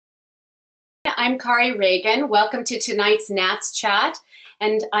I'm Kari Ragan. Welcome to tonight's NATS chat.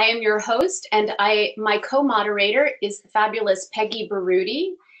 And I am your host, and my co-moderator is the fabulous Peggy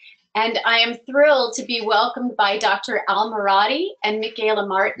Baroody. And I am thrilled to be welcomed by Dr. Merati and Michaela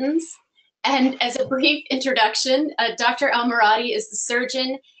Martens. And as a brief introduction, Dr. Merati is the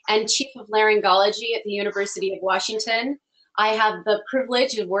surgeon and chief of laryngology at the University of Washington. I have the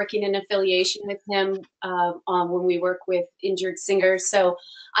privilege of working in affiliation with him when we work with injured singers. So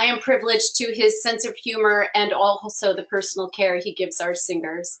I am privileged to his sense of humor and also the personal care he gives our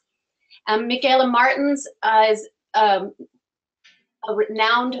singers. Michaela Martens is a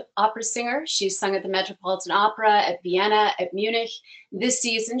renowned opera singer. She's sung at the Metropolitan Opera, at Vienna, at Munich. This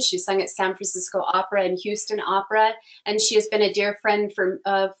season, she's sung at San Francisco Opera and Houston Opera, and she has been a dear friend for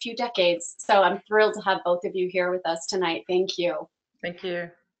a few decades. So I'm thrilled to have both of you here with us tonight. Thank you. Thank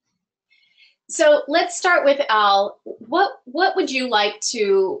you. So let's start with Al. What would you like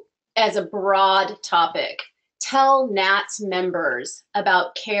to, as a broad topic, tell NATS members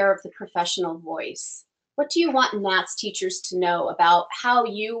about care of the professional voice? What do you want NATS teachers to know about how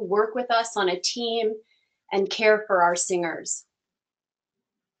you work with us on a team and care for our singers?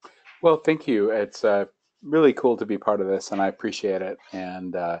 Well, thank you. It's really cool to be part of this, and I appreciate it.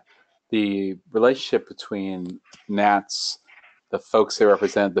 And the relationship between NATS, the folks they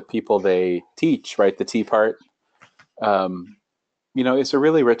represent, the people they teach, right, the T part, you know, is a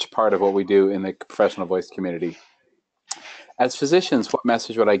really rich part of what we do in the professional voice community. As physicians, what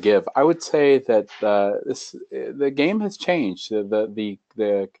message would I give? I would say that the game has changed.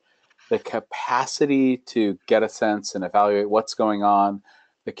 The capacity to get a sense and evaluate what's going on,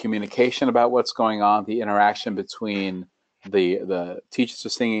 the communication about what's going on, the interaction between the teachers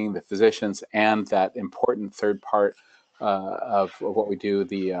of singing, the physicians, and that important third part of what we do,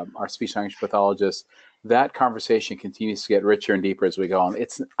 our speech language pathologists. That conversation continues to get richer and deeper as we go on.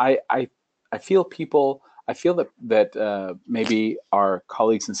 I feel people. I feel that maybe our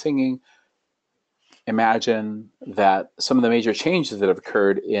colleagues in singing imagine that some of the major changes that have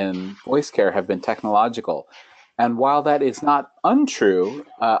occurred in voice care have been technological. And while that is not untrue,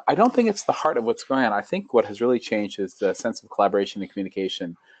 I don't think it's the heart of what's going on. I think what has really changed is the sense of collaboration and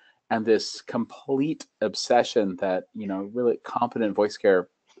communication, and this complete obsession that, you know, really competent voice care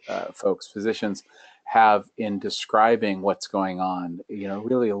folks, physicians, have in describing what's going on, you know,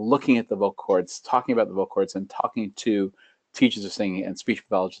 really looking at the vocal cords, talking about the vocal cords, and talking to teachers of singing and speech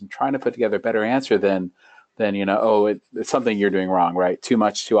pathologists, and trying to put together a better answer than you know, oh, it's something you're doing wrong, right? Too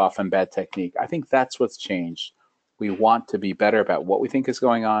much, too often, bad technique. I think that's what's changed. We want to be better about what we think is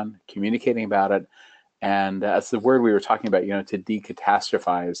going on, communicating about it, and that's the word we were talking about, you know, to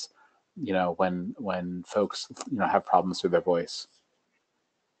decatastrophize, you know, when folks, you know, have problems with their voice.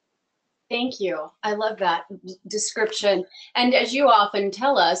 Thank you. I love that description. And as you often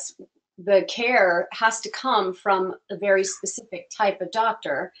tell us, the care has to come from a very specific type of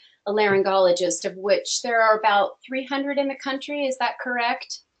doctor, a laryngologist, of which there are about 300 in the country. Is that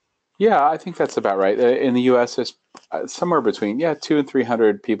correct? Yeah, I think that's about right. In the U.S., there's somewhere between 200 and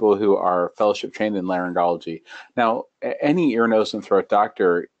 300 people who are fellowship trained in laryngology. Now, any ear, nose, and throat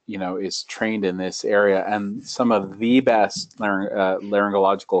doctor, you know, is trained in this area, and some of the best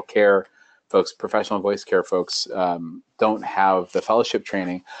laryngological care folks, professional voice care folks, don't have the fellowship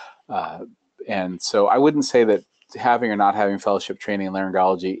training. And so I wouldn't say that having or not having fellowship training in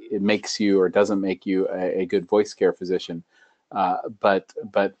laryngology, it makes you or doesn't make you a good voice care physician. But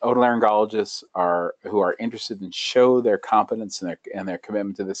otolaryngologists who are interested in show their competence and their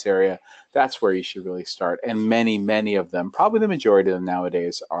commitment to this area. That's where you should really start. And many of them, probably the majority of them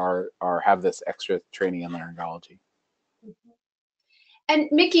nowadays, have this extra training in laryngology. And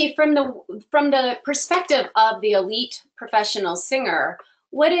Mickey, from the perspective of the elite professional singer,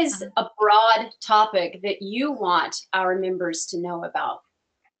 what is a broad topic that you want our members to know about?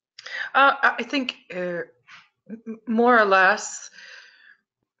 I think more or less,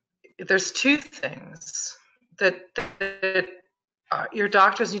 there's two things that your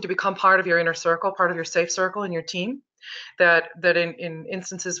doctors need to become part of your inner circle, part of your safe circle and your team. That in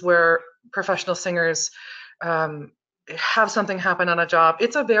instances where professional singers have something happen on a job,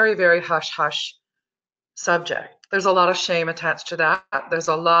 it's a very, very hush-hush subject. There's a lot of shame attached to that. There's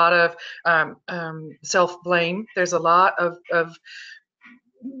a lot of self-blame. There's a lot of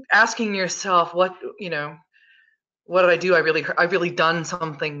asking yourself, what did I do? I've really done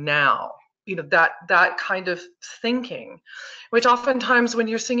something now. You know, that kind of thinking, which oftentimes when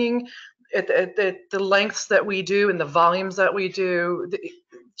you're singing at the lengths that we do and the volumes that we do, the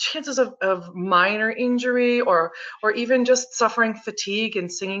chances of minor injury or even just suffering fatigue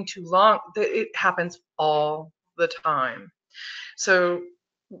and singing too long, it happens all the time. So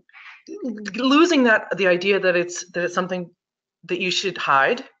losing the idea that it's something that you should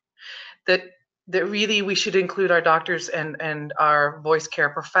hide, that really we should include our doctors and our voice care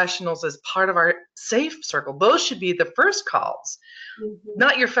professionals as part of our safe circle. Those should be the first calls,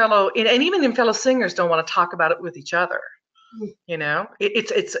 not your fellow, and even in fellow singers don't want to talk about it with each other. You know,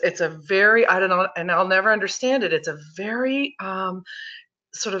 it's a very, I don't know, and I'll never understand it. It's a very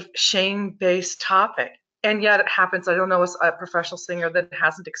sort of shame-based topic, and yet it happens. I don't know a professional singer that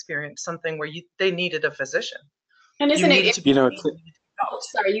hasn't experienced something where they needed a physician. And isn't it? You know,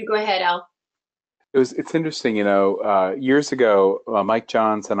 sorry, you go ahead, Al. It's interesting, you know, years ago, Mike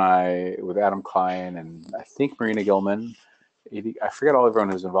Johns and I, with Adam Klein and I think Marina Gilman, I forget everyone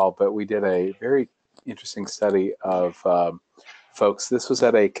who's involved, but we did a very interesting study of folks. This was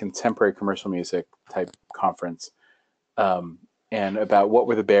at a contemporary commercial music type conference, and about what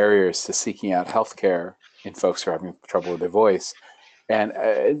were the barriers to seeking out healthcare in folks who are having trouble with their voice. And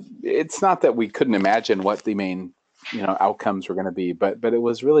it's not that we couldn't imagine what the main outcomes were going to be, but it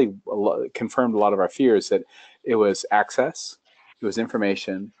was really confirmed a lot of our fears that it was access, it was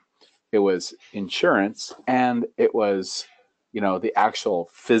information, it was insurance, and it was the actual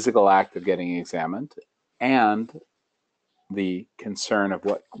physical act of getting examined, and the concern of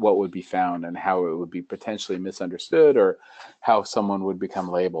what would be found and how it would be potentially misunderstood or how someone would become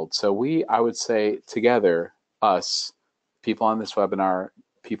labeled. So I would say together, us, people on this webinar,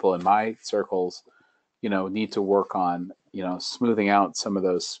 people in my circles, need to work on, smoothing out some of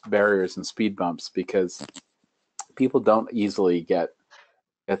those barriers and speed bumps, because people don't easily get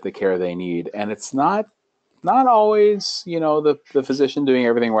the care they need. And it's not always, the physician doing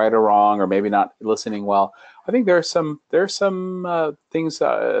everything right or wrong, or maybe not listening well. I think there are some things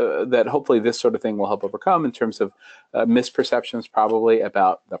that hopefully this sort of thing will help overcome, in terms of misperceptions probably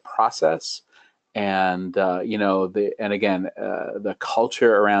about the process, and the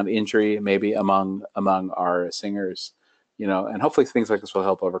culture around injury maybe among our singers, and hopefully things like this will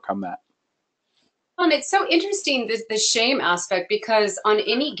help overcome that. And it's so interesting, the shame aspect, because on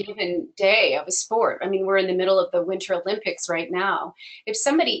any given day of a sport, I mean, we're in the middle of the Winter Olympics right now. If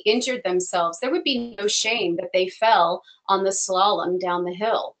somebody injured themselves, there would be no shame that they fell on the slalom down the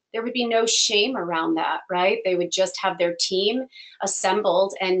hill. There would be no shame around that, right? They would just have their team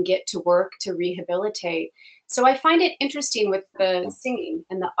assembled and get to work to rehabilitate. So I find it interesting with the singing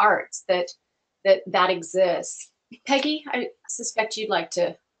and the arts that exists. Peggy, I suspect you'd like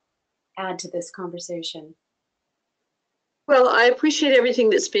to add to this conversation. Well, I appreciate everything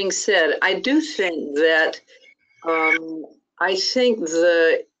that's being said. I do think that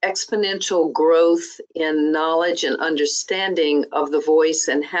the exponential growth in knowledge and understanding of the voice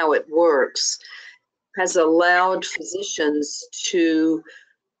and how it works has allowed physicians to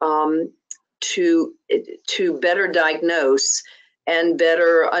better diagnose and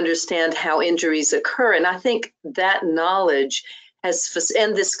better understand how injuries occur. And I think that knowledge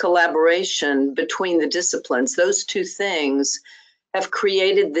and this collaboration between the disciplines, those two things have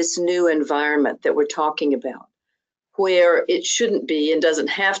created this new environment that we're talking about, where it shouldn't be and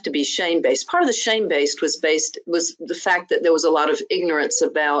doesn't have to be shame-based. Part of the shame-based was the fact that there was a lot of ignorance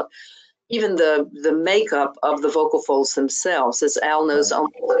about even the makeup of the vocal folds themselves, as Al knows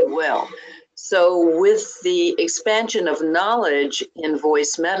only too well. So with the expansion of knowledge in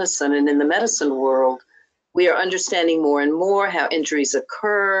voice medicine and in the medicine world, we are understanding more and more how injuries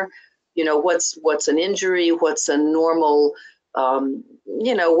occur. What's an injury? What's a normal?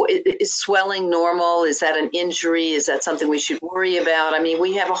 Is swelling normal? Is that an injury? Is that something we should worry about? I mean,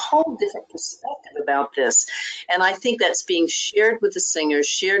 we have a whole different perspective about this, and I think that's being shared with the singers,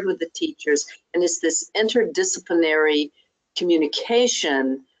 shared with the teachers, and it's this interdisciplinary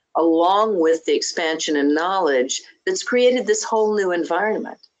communication, along with the expansion in knowledge, that's created this whole new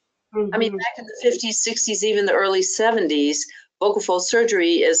environment. I mean, back in the 50s, 60s, even the early 70s, vocal fold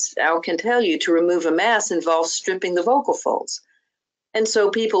surgery, as Al can tell you, to remove a mass involved stripping the vocal folds. And so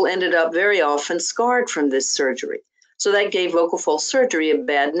people ended up very often scarred from this surgery. So that gave vocal fold surgery a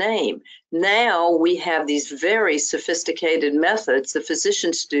bad name. Now we have these very sophisticated methods the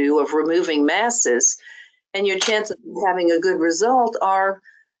physicians do of removing masses, and your chances of having a good result are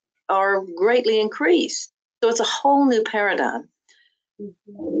greatly increased. So it's a whole new paradigm.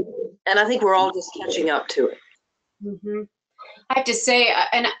 And I think we're all just catching up to it. I have to say,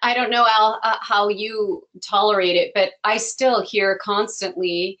 and I don't know, Al, how you tolerate it, but I still hear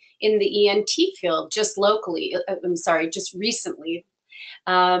constantly in the ENT field, just recently,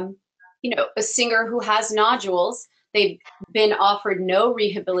 a singer who has nodules, they've been offered no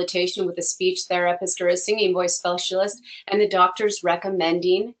rehabilitation with a speech therapist or a singing voice specialist, and the doctor's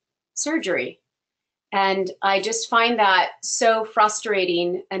recommending surgery. And I just find that so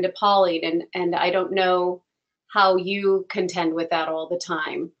frustrating and appalling. And I don't know how you contend with that all the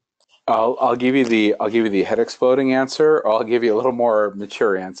time. I'll give you the head exploding answer, or I'll give you a little more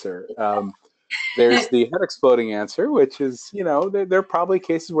mature answer. There's the head exploding answer, which is, there are probably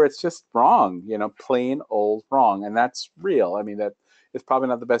cases where it's just wrong, plain old wrong, and that's real. I mean, that is probably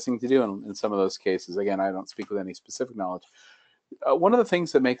not the best thing to do in some of those cases. Again, I don't speak with any specific knowledge. One of the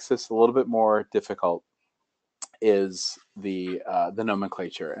things that makes this a little bit more difficult is the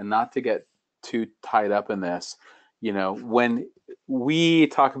nomenclature, and not to get too tied up in this. When we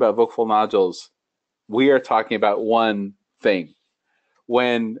talk about vocal nodules, we are talking about one thing.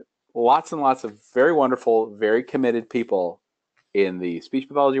 When lots and lots of very wonderful, very committed people in the speech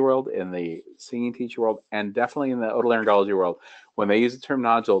pathology world, in the singing teacher world, and definitely in the otolaryngology world, when they use the term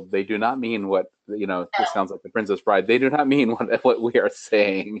nodule, they do not mean what, this sounds like the Princess Bride. They do not mean what we are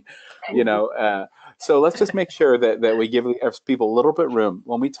saying, So let's just make sure that we give people a little bit room.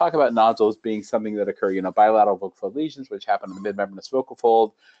 When we talk about nodules being something that occur, bilateral vocal fold lesions, which happen in the mid-membranous vocal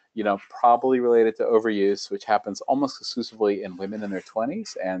fold, probably related to overuse, which happens almost exclusively in women in their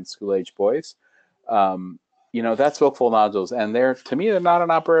 20s and school-age boys. That's vocal fold nodules, and to me, they're not an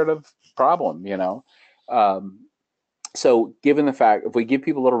operative problem. So given the fact, if we give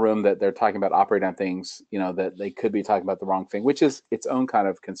people a little room that they're talking about operating on things, that they could be talking about the wrong thing, which is its own kind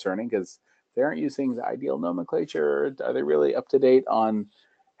of concerning, because they aren't using the ideal nomenclature. Are they really up to date on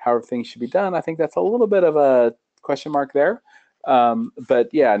how things should be done? I think that's a little bit of a question mark there. But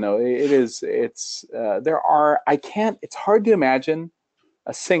yeah, no, it is. It's it's hard to imagine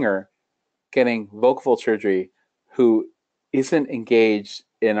a singer getting vocal fold surgery who isn't engaged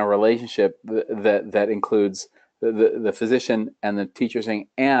in a relationship that includes the physician and the teacher saying,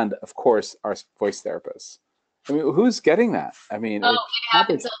 and of course our voice therapists. I mean, who's getting that? I mean, it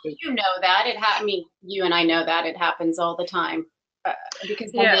happens. You know that you and I know that it happens all the time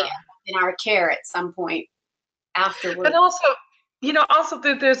because then they end up in our care at some point afterwards. But also,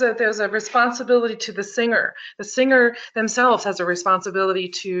 there's a responsibility to the singer. The singer themselves has a responsibility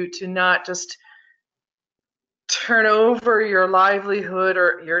to not just turn over your livelihood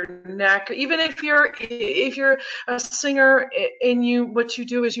or your neck. Even if you're a singer and what you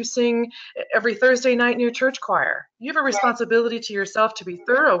do is you sing every Thursday night in your church choir, you have a responsibility to yourself to be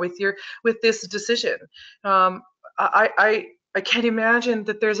thorough with this decision. I can't imagine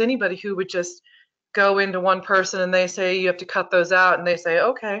that there's anybody who would just go into one person and they say you have to cut those out, and they say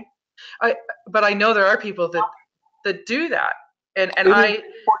okay. But I know there are people that do that. Fortunately,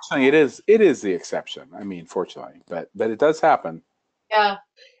 it is the exception. I mean, fortunately, but it does happen. Yeah.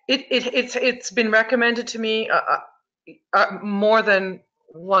 It's been recommended to me more than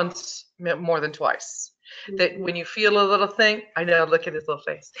once, more than twice. Mm-hmm. That when you feel a little thing, I know. Look at his little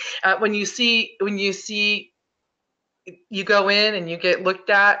face. When you see, you go in and you get looked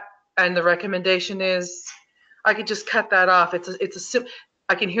at, and the recommendation is, I could just cut that off.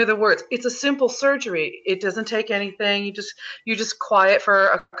 I can hear the words. It's a simple surgery. It doesn't take anything. You just quiet for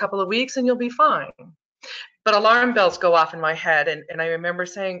a couple of weeks and you'll be fine. But alarm bells go off in my head, and I remember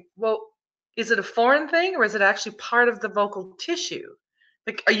saying, well, is it a foreign thing or is it actually part of the vocal tissue?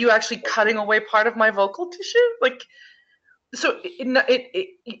 Like, are you actually cutting away part of my vocal tissue? Like, so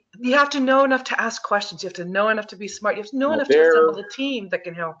you have to know enough to ask questions. You have to know enough to be smart. You have to know enough to assemble a team that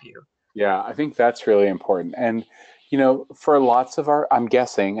can help you. Yeah, I think that's really important. And for lots of I'm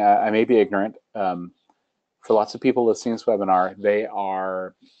guessing, I may be ignorant, for lots of people listening to this webinar, they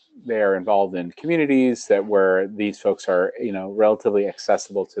are involved in communities where these folks are, relatively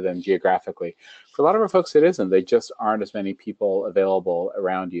accessible to them geographically. For a lot of our folks, it isn't. They just aren't as many people available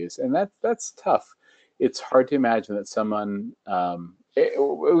around you, and that's tough. It's hard to imagine that someone.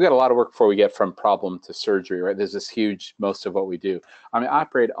 We've got a lot of work before we get from problem to surgery, right? There's this huge, most of what we do. I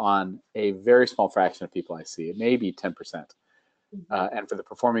operate on a very small fraction of people I see, maybe 10%. And for the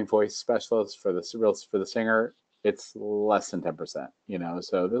performing voice specialist, for the singer, it's less than 10%,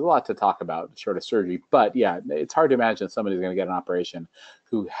 so there's a lot to talk about short of surgery. But yeah, it's hard to imagine somebody's going to get an operation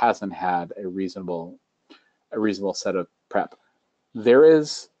who hasn't had a reasonable set of prep. There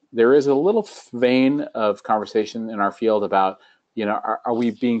is a little vein of conversation in our field about, are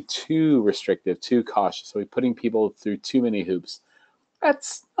we being too restrictive, too cautious? Are we putting people through too many hoops?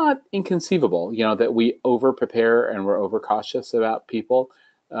 That's not inconceivable, that we over prepare and we're over cautious about people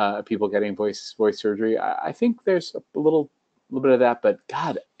getting voice surgery. I think there's a little bit of that, but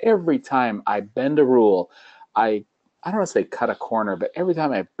God, every time I bend a rule, I don't want to say cut a corner, but every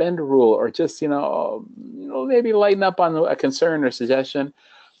time I bend a rule or just, maybe lighten up on a concern or suggestion,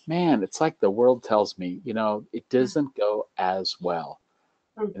 man, it's like the world tells me, it doesn't go as well,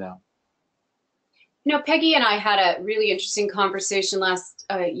 You know, Peggy and I had a really interesting conversation last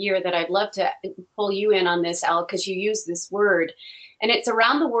year that I'd love to pull you in on this, Al, because you use this word. And it's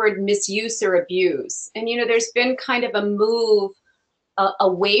around the word misuse or abuse. And, you know, there's been kind of a move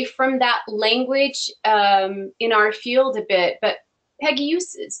away from that language in our field a bit. But Peggy,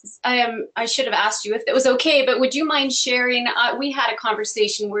 I should have asked you if it was okay, but would you mind sharing? We had a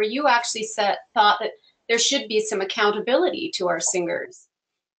conversation where you actually thought that there should be some accountability to our singers.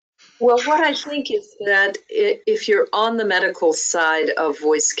 Well, what I think is that if you're on the medical side of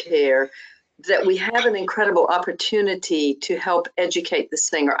voice care, that we have an incredible opportunity to help educate the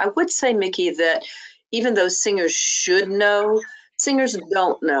singer. I would say, Mickey, that even though singers should know, singers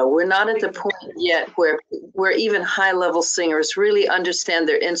don't know. We're not at the point yet where even high-level singers really understand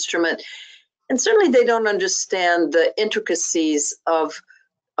their instrument. And certainly they don't understand the intricacies of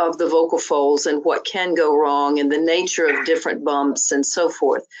the vocal folds and what can go wrong and the nature of different bumps and so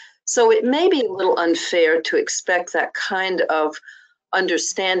forth. So it may be a little unfair to expect that kind of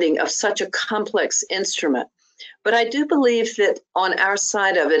understanding of such a complex instrument. But I do believe that on our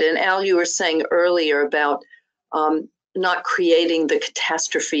side of it, and Al, you were saying earlier about not creating the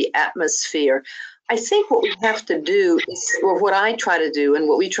catastrophe atmosphere, I think what we have to do is, or what I try to do and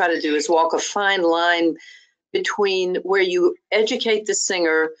what we try to do is walk a fine line between where you educate the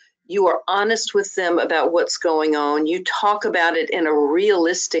singer, you are honest with them about what's going on, you talk about it in a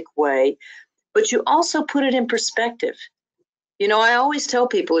realistic way, but you also put it in perspective. You know, I always tell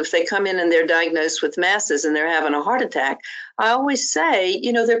people if they come in and they're diagnosed with masses and they're having a heart attack, I always say,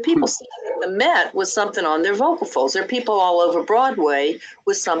 you know, there are people sitting at the Met with something on their vocal folds. There are people all over Broadway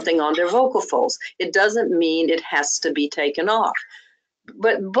with something on their vocal folds. It doesn't mean it has to be taken off.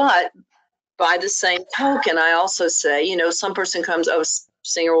 But by the same token, I also say, you know, some person comes, oh,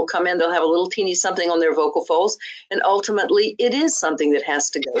 singer will come in, they'll have a little teeny something on their vocal folds, and ultimately it is something that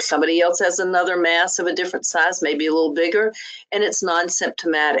has to go. Somebody else has another mass of a different size, maybe a little bigger, and it's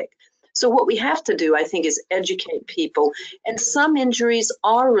non-symptomatic. So what we have to do, I think, is educate people. And some injuries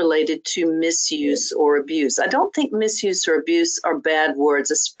are related to misuse or abuse. I don't think misuse or abuse are bad words,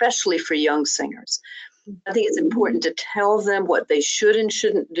 especially for young singers. I think it's important to tell them what they should and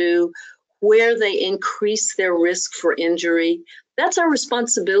shouldn't do, where they increase their risk for injury. That's our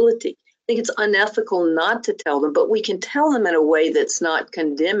responsibility. I think it's unethical not to tell them, but we can tell them in a way that's not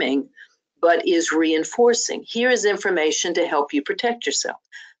condemning, but is reinforcing. Here is information to help you protect yourself.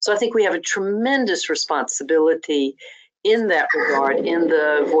 So I think we have a tremendous responsibility in that regard in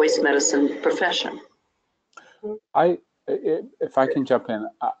the voice medicine profession. If I can jump in,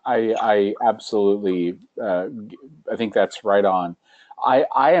 I absolutely, I think that's right on. I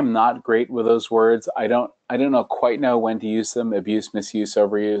am not great with those words. I don't quite know when to use them. Abuse, misuse,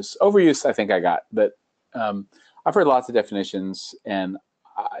 overuse. Overuse, I think I got, but I've heard lots of definitions, and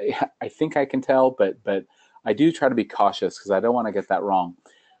I think I can tell, but I do try to be cautious because I don't want to get that wrong.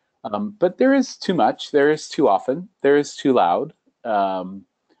 But there is too much. There is too often. There is too loud. I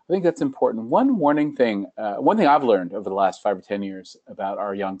think that's important. One thing I've learned over the last 5 or 10 years about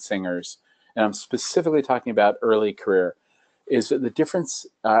our young singers, and I'm specifically talking about early career, is that the difference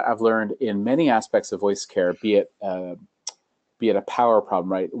I've learned in many aspects of voice care, be it a power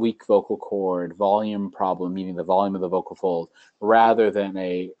problem, right? Weak vocal cord, volume problem, meaning the volume of the vocal fold, rather than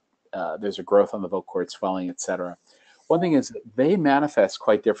there's a growth on the vocal cord, swelling, etc. One thing is that they manifest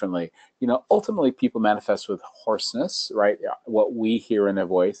quite differently. You know, ultimately people manifest with hoarseness, right? What we hear in their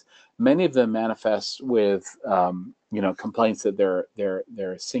voice. Many of them manifest with, you know, complaints that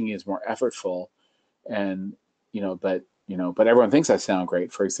their singing is more effortful, and but everyone thinks I sound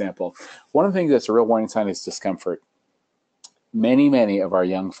great. For example, one of the things that's a real warning sign is discomfort. Many of our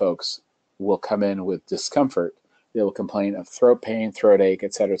young folks will come in with discomfort. They will complain of throat pain, throat ache,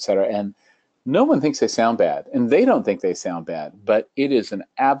 et cetera, and no one thinks they sound bad, and they don't think they sound bad, but it is an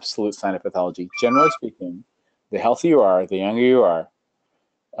absolute sign of pathology. Generally speaking, the healthier you are, the younger you are,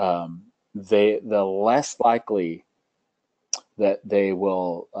 the less likely that they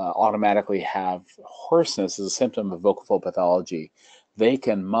will automatically have hoarseness as a symptom of vocal fold pathology. They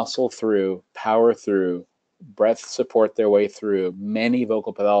can muscle through, power through, breath support their way through many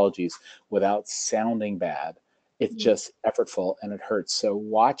vocal pathologies without sounding bad. It's just effortful and it hurts. So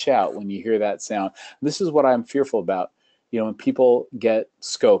watch out when you hear that sound. This is what I'm fearful about. You know, when people get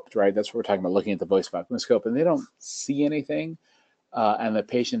scoped, right? That's what we're talking about, looking at the voice box, scope, and they don't see anything, and the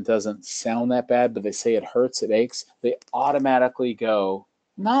patient doesn't sound that bad, but they say it hurts, it aches, they automatically go,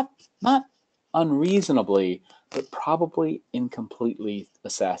 not unreasonably, but probably incompletely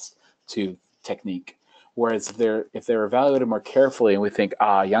assessed to technique. Whereas if they're evaluated more carefully and we think,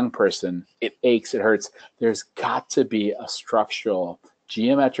 young person, it aches, it hurts, there's got to be a structural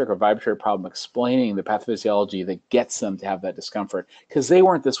geometric or vibratory problem explaining the pathophysiology that gets them to have that discomfort, because they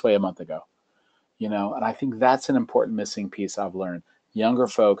weren't this way a month ago, you know. And I think that's an important missing piece I've learned. Younger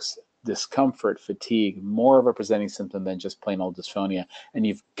folks, discomfort, fatigue, more of a presenting symptom than just plain old dysphonia, and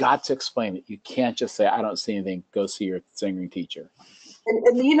you've got to explain it. You can't just say, I don't see anything, go see your singing teacher.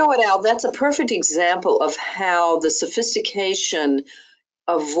 And you know what, Al, that's a perfect example of how the sophistication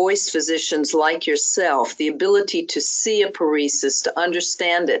of voice physicians like yourself, the ability to see a paresis, to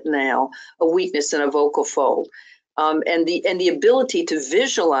understand it now, a weakness in a vocal fold, and the ability to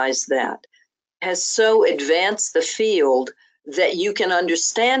visualize that has so advanced the field that you can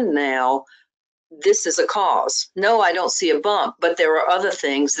understand now this is a cause. No, I don't see a bump, but there are other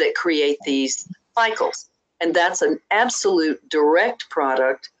things that create these cycles. And that's an absolute direct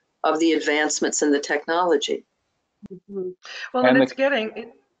product of the advancements in the technology. Mm-hmm. Well, and it's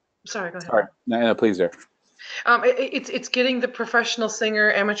getting, sorry, go ahead. Sorry, no, please, there. It's getting the professional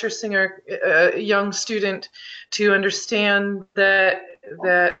singer, amateur singer, young student to understand that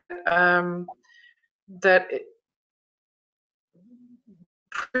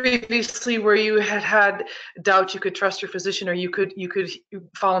previously, where you had doubt, you could trust your physician, or you could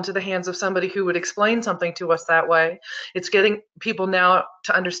fall into the hands of somebody who would explain something to us that way. It's getting people now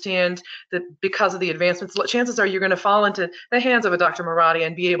to understand that because of the advancements, chances are you're going to fall into the hands of a Dr. Merati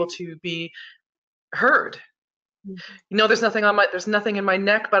and be able to be heard. You know, there's nothing in my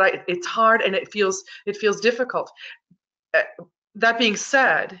neck, but it's hard and it feels difficult. That being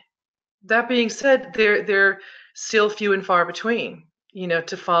said, they're still few and far between. You know,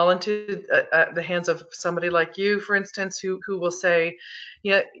 to fall into the hands of somebody like you, for instance, who will say,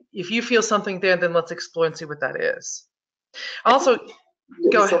 yeah, if you feel something there, then let's explore and see what that is. Also,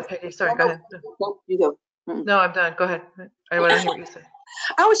 go ahead, Peggy. Sorry, go ahead. No, you go. No, I'm done. Go ahead. I want to hear what you say.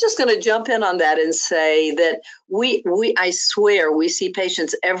 I was just going to jump in on that and say that I swear we see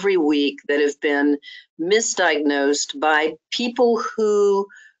patients every week that have been misdiagnosed by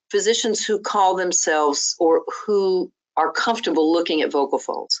physicians who call themselves or who are comfortable looking at vocal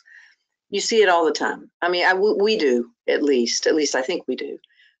folds. You see it all the time. I mean, we do, at least I think we do.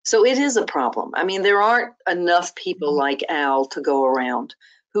 So it is a problem. I mean, there aren't enough people like Al to go around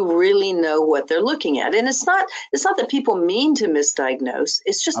who really know what they're looking at. And it's not that people mean to misdiagnose.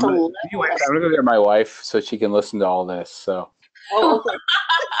 It's just I'm gonna go get my wife so she can listen to all this. So. Oh, okay.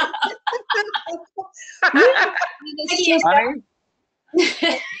 Honey,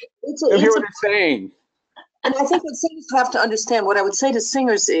 hear what it's saying. And I think what singers have to understand, what I would say to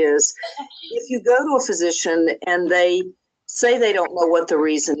singers is, if you go to a physician and they say they don't know what the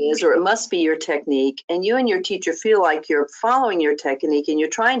reason is, or it must be your technique, and you and your teacher feel like you're following your technique and you're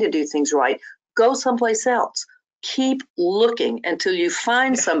trying to do things right, go someplace else. Keep looking until you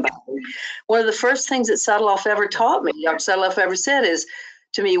find somebody. One of the first things that Sadaloff ever taught me, Dr. Sadaloff ever said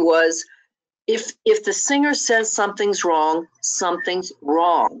to me was, if the singer says something's wrong, something's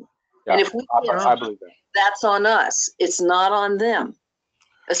wrong. Yeah, and if we I believe that. That's on us. It's not on them.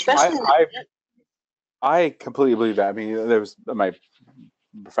 Especially I completely believe that. I mean, there was my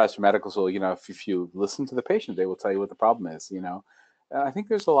professor of medical school, you know, if you listen to the patient, they will tell you what the problem is, you know. And I think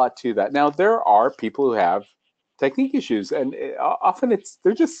there's a lot to that. Now, there are people who have technique issues, and often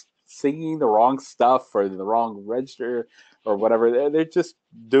they're just singing the wrong stuff or the wrong register or whatever. They're just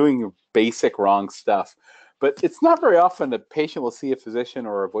doing basic wrong stuff. But it's not very often the patient will see a physician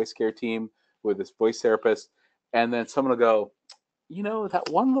or a voice care team with this voice therapist, and then someone will go, you know, that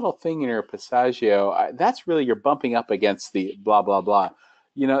one little thing in your passaggio, that's really, you're bumping up against the blah, blah, blah.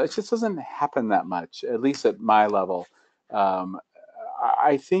 You know, it just doesn't happen that much, at least at my level.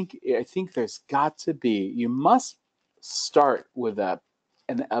 I think there's got to be, you must start with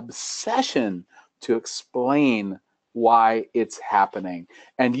an obsession to explain why it's happening.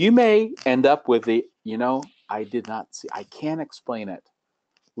 And you may end up with the, you know, I can't explain it.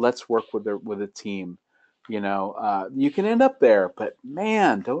 Let's work with a team. You know, you can end up there, but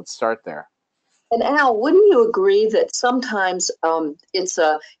man, don't start there. And Al, wouldn't you agree that sometimes it's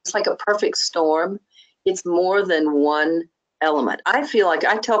like a perfect storm? It's more than one element. I feel like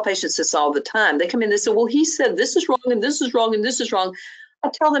I tell patients this all the time. They come in, they say, well, he said this is wrong and this is wrong and this is wrong. I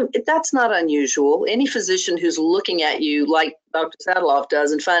tell them that's not unusual. Any physician who's looking at you like Dr. Sadaloff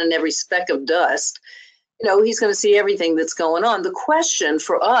does and finding every speck of dust, you know, he's going to see everything that's going on. The question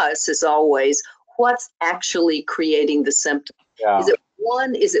for us is always, what's actually creating the symptom? Yeah. Is it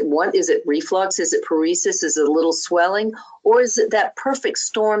reflux? Is it paresis? Is it a little swelling? Or is it that perfect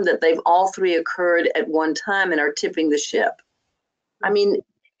storm that they've all three occurred at one time and are tipping the ship? I mean,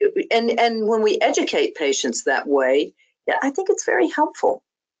 and when we educate patients that way, yeah, I think it's very helpful.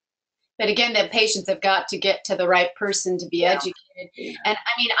 But again, the patients have got to get to the right person to be educated And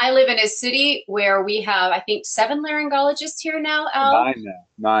I mean, I live in a city where we have, I think, 7 laryngologists here now, Al. 9 now.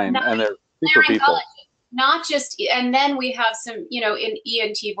 9. And they're super people. Not just, and then we have some, you know, in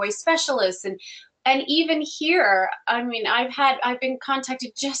ENT voice specialists, and even here, I mean, I've been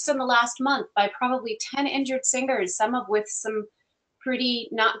contacted just in the last month by probably 10 injured singers, some of with some pretty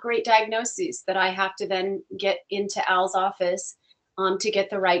not great diagnoses that I have to then get into Al's office to get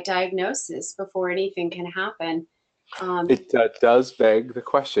the right diagnosis before anything can happen. It does beg the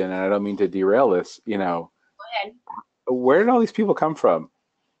question, and I don't mean to derail this, you know, Go ahead. where did all these people come from?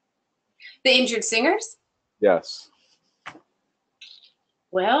 The injured singers? Yes.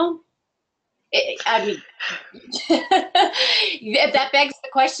 Well, I mean, that begs the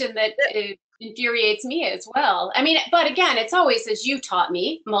question that infuriates me as well. I mean, but again, it's always, as you taught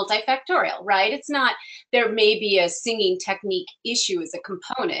me, multifactorial, right? It's not, there may be a singing technique issue as a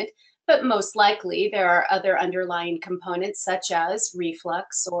component, but most likely there are other underlying components such as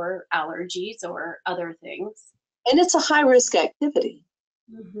reflux or allergies or other things. And it's a high-risk activity.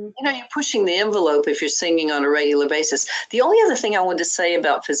 Mm-hmm. You know, you're pushing the envelope if you're singing on a regular basis. The only other thing I wanted to say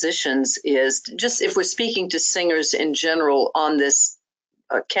about physicians is just if we're speaking to singers in general on this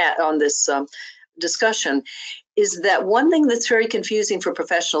discussion, is that one thing that's very confusing for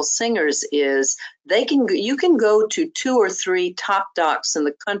professional singers is you can go to 2 or 3 top docs in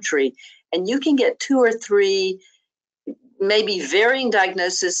the country and you can get 2 or 3 maybe varying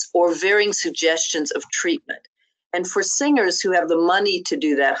diagnoses or varying suggestions of treatment. And for singers who have the money to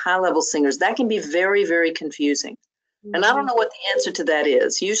do that, high-level singers, that can be very, very confusing. Mm-hmm. And I don't know what the answer to that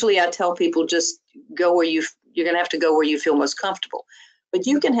is. Usually I tell people just go where you're going to have to go where you feel most comfortable. But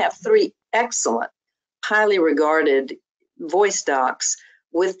you can have 3 excellent, highly regarded voice docs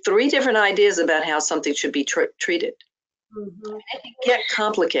with 3 different ideas about how something should be treated. Mm-hmm. It can get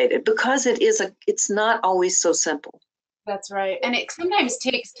complicated because it's not always so simple. That's right. And it sometimes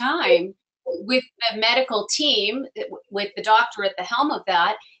takes time. With the medical team, with the doctor at the helm of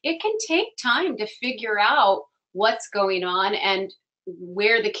that, it can take time to figure out what's going on and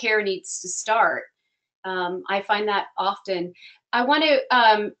where the care needs to start. I find that often. I want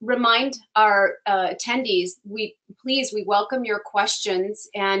to remind our attendees, we welcome your questions,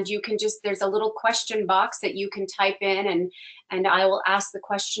 and you can there's a little question box that you can type in, and I will ask the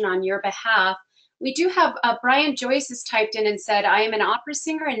question on your behalf. We do have Brian Joyce has typed in and said, I am an opera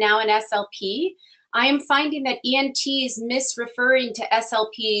singer and now an SLP. I am finding that ENTs misreferring to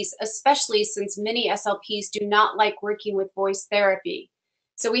SLPs, especially since many SLPs do not like working with voice therapy.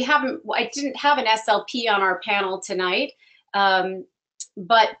 So I didn't have an SLP on our panel tonight,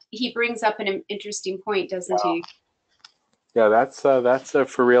 but he brings up an interesting point, doesn't he? Yeah, that's a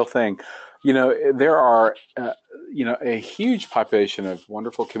for real thing. You know, there are, you know, a huge population of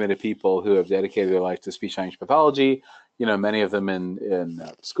wonderful, committed people who have dedicated their life to speech language pathology. You know, many of them in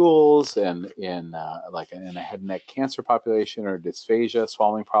schools and in a head and neck cancer population or dysphagia,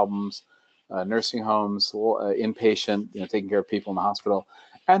 swallowing problems, nursing homes, inpatient, you know, taking care of people in the hospital.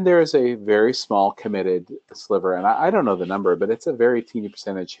 And there is a very small committed sliver, and I don't know the number, but it's a very teeny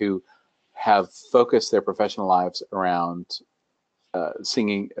percentage who have focused their professional lives around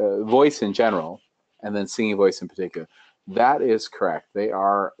singing voice in general, and then singing voice in particular. That is correct. They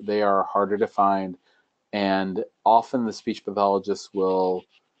are harder to find, and often the speech pathologist will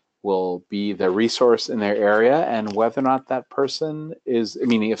be the resource in their area, and whether or not that person is,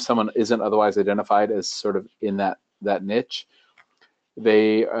 meaning if someone isn't otherwise identified as sort of in that niche,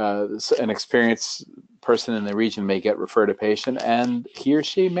 an experienced person in the region may get referred a patient, and he or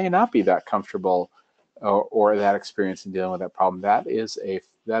she may not be that comfortable or that experience in dealing with that problem. That is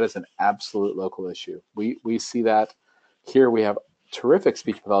an absolute local issue. We see that here. We have terrific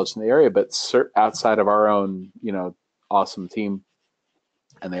speech pathologists in the area, but outside of our own, you know, awesome team,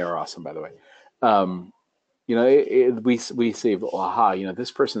 and they are awesome, by the way. You know, we say, aha, you know,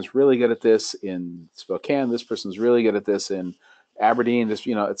 this person's really good at this in Spokane. This person's really good at this in Aberdeen, this,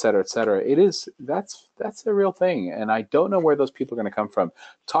 you know, et cetera, et cetera. That's a real thing, and I don't know where those people are going to come from.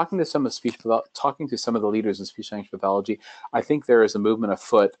 Talking to some of the leaders in speech language pathology, I think there is a movement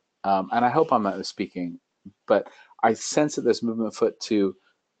afoot, and I hope I'm not misspeaking, but I sense that there's movement afoot to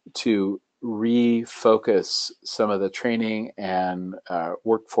refocus some of the training and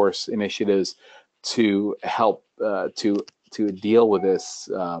workforce initiatives to help to deal with this.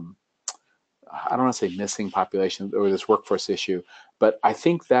 I don't want to say missing population or this workforce issue, but I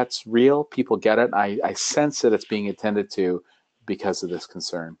think that's real. People get it. I sense that it's being attended to because of this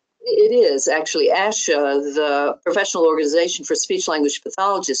concern. It is actually. ASHA, the professional organization for speech language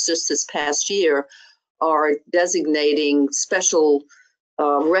pathologists, just this past year are designating special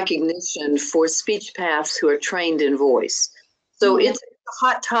recognition for speech paths who are trained in voice. So it's a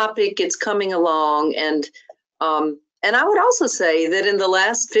hot topic. It's coming along, and I would also say that in the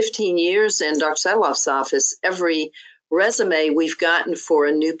last 15 years in Dr. Sadilov's office, every resume we've gotten for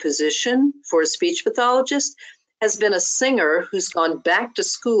a new position for a speech pathologist has been a singer who's gone back to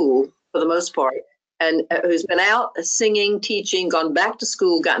school for the most part, and who's been out singing, teaching, gone back to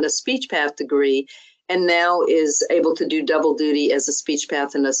school, gotten a speech path degree, and now is able to do double duty as a speech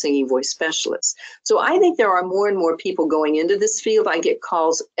path and a singing voice specialist. So I think there are more and more people going into this field. I get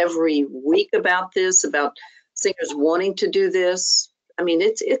calls every week about this, about singers wanting to do this. I mean,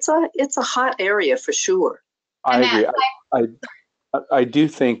 it's a hot area for sure. I agree. I do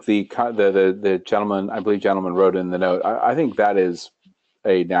think the gentleman, I believe gentleman wrote in the note, I think that is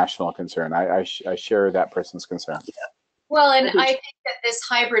a national concern. I share that person's concern. Yeah. Well, and I think that this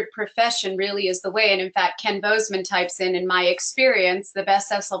hybrid profession really is the way. And in fact, Ken Bozeman types in my experience, the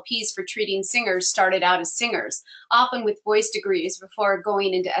best SLPs for treating singers started out as singers, often with voice degrees before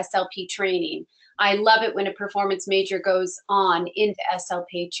going into SLP training. I love it when a performance major goes on into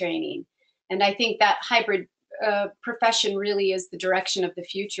SLP training. And I think that hybrid profession really is the direction of the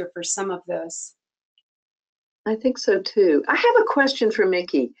future for some of those. I think so too. I have a question for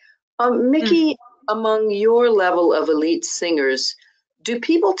Mickey. Mickey, among your level of elite singers, do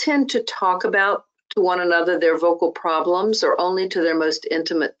people tend to talk about to one another their vocal problems, or only to their most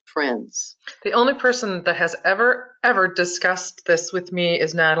intimate friends? The only person that has ever discussed this with me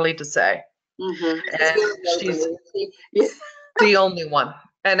is Natalie Desay. And she's the only one.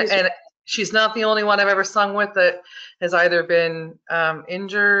 And she's not the only one I've ever sung with that has either been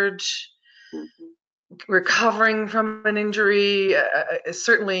injured, recovering from an injury.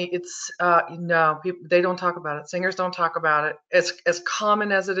 Certainly it's no, they don't talk about it. Singers don't talk about it. It's as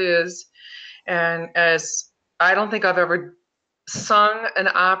common as it is, and as I don't think I've ever sung an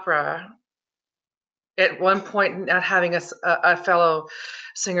opera at one point not having a fellow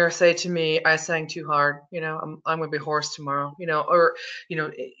singer say to me, I sang too hard, I'm going to be hoarse tomorrow, or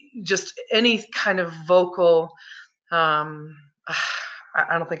just any kind of vocal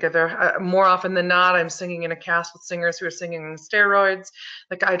I don't think I've ever, more often than not, I'm singing in a cast with singers who are singing on steroids.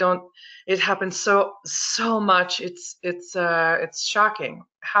 Like it happens so much. It's shocking.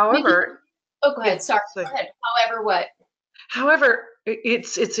 However. Oh, go ahead. Sorry. Go ahead. However, what? However,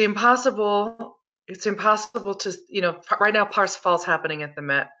 it's impossible. It's impossible to, right now Parsifal's happening at the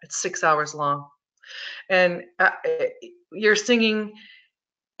Met. It's 6 hours long. And you're singing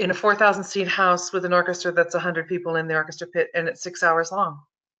in a 4,000 seat house with an orchestra that's 100 people in the orchestra pit, and it's 6 hours long.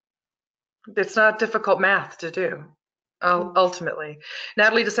 It's not difficult math to do, ultimately.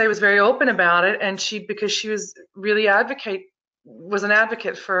 Natalie Desay was very open about it, and because she was really was an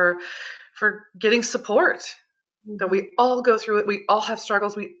advocate for getting support. That we all go through it. We all have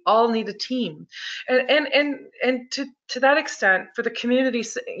struggles. We all need a team, and to that extent, for the community,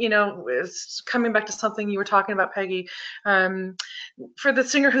 it's coming back to something you were talking about, Peggy. For the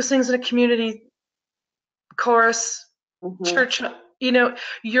singer who sings in a community chorus, church,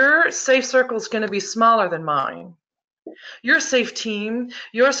 your safe circle is going to be smaller than mine. Your safe team,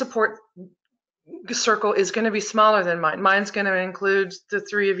 your support circle is going to be smaller than mine. Mine's going to include the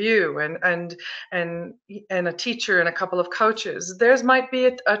three of you and a teacher and a couple of coaches. Theirs might be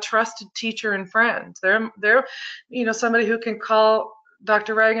a trusted teacher and friend. They're somebody who can call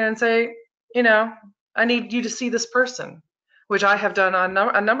Dr. Ragan and say, I need you to see this person, which I have done on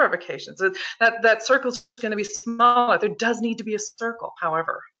a number of occasions. That circle's going to be smaller. There does need to be a circle.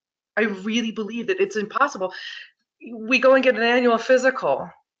 However, I really believe that it's impossible. We go and get an annual physical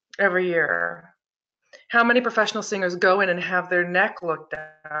every year. How many professional singers go in and have their neck looked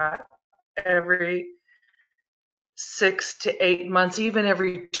at every 6 to 8 months, even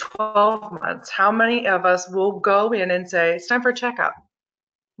every 12 months? How many of us will go in and say, it's time for a checkup?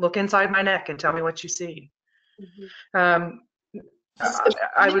 Look inside my neck and tell me what you see. I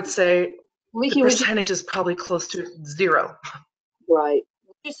would say the percentage is probably close to 0. Right.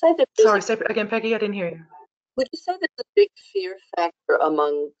 Would you say that? Sorry, say again, Peggy, I didn't hear you. Would you say there's a big fear factor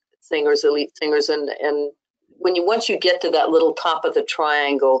among singers, elite singers, and once you get to that little top of the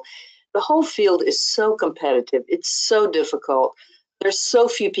triangle, the whole field is so competitive. It's so difficult. There's so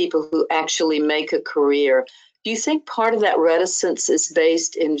few people who actually make a career. Do you think part of that reticence is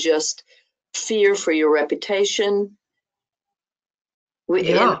based in just fear for your reputation?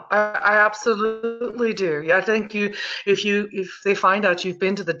 Yeah, I absolutely do. I think if they find out you've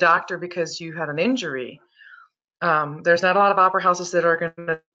been to the doctor because you had an injury, there's not a lot of opera houses that are going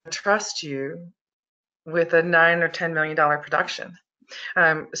to trust you with a $9 or $10 million production.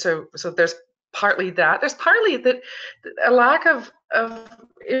 So there's partly that. There's partly that a lack of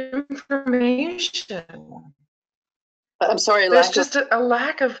information. I'm sorry, There's just a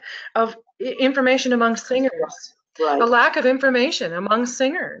lack of information among singers. Right. A lack of information among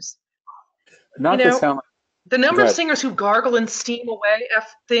singers. Not to sound like, the number of singers who gargle and steam away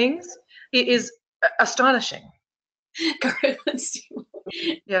F things is astonishing. Gargle and steam.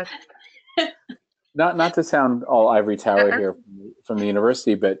 Yeah. Not to sound all ivory tower here from the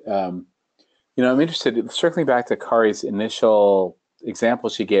university, but you know, I'm interested, circling back to Kari's initial example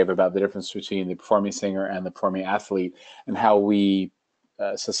she gave about the difference between the performing singer and the performing athlete, and how we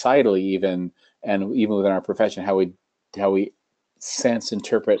societally even, and even within our profession, how we sense,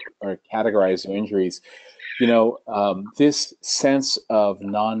 interpret, or categorize their injuries. You know, this sense of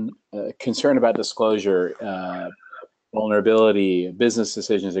concern about disclosure, vulnerability, business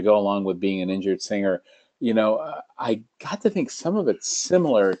decisions that go along with being an injured singer. You know, I got to think some of it's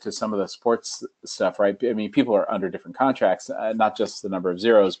similar to some of the sports stuff, right? I mean, people are under different contracts, not just the number of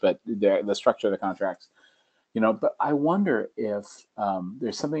zeros, but the structure of the contracts. You know, but I wonder if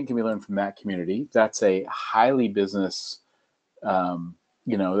there's something that can be learned from that community. That's a highly business,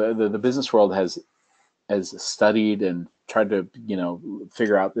 you know, the business world has studied and tried to, you know,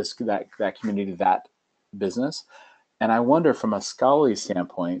 figure out that community, that business. And I wonder from a scholarly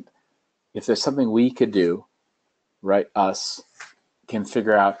standpoint, if there's something we could do, right, us can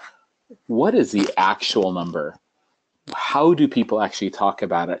figure out what is the actual number? How do people actually talk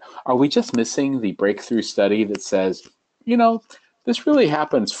about it? Are we just missing the breakthrough study that says, you know, this really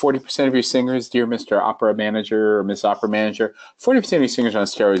happens, 40% of your singers, dear Mr. Opera Manager or Miss Opera Manager, 40% of your singers are on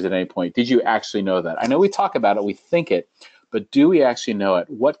steroids at any point. Did you actually know that? I know we talk about it, we think it, but do we actually know it?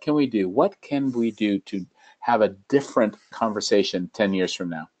 What can we do? What can we do to have a different conversation 10 years from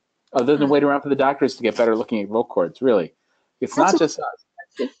now? Other than wait around for the doctors to get better looking at vocal cords, really. It's not just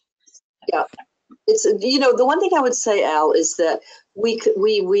us. Yeah. It's, you know, the one thing I would say, Al, is that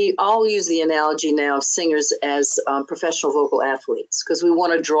we all use the analogy now of singers as professional vocal athletes, because we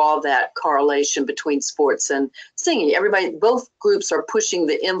want to draw that correlation between sports and singing. Both groups are pushing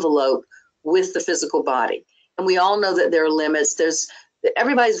the envelope with the physical body. And we all know that there are limits.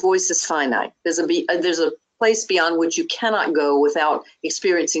 Everybody's voice is finite. There's a place beyond which you cannot go without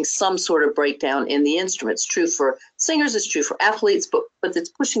experiencing some sort of breakdown in the instrument. It's true for singers, it's true for athletes, but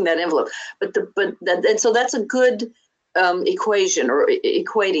it's pushing that envelope. And so that's a good equation or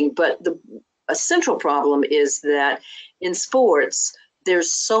equating. But a central problem is that in sports,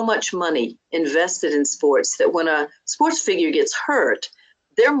 there's so much money invested in sports that when a sports figure gets hurt,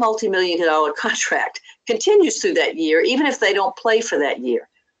 their multi-million-dollar contract continues through that year, even if they don't play for that year.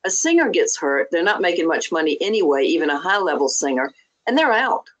 A singer gets hurt, they're not making much money anyway, even a high-level singer, and they're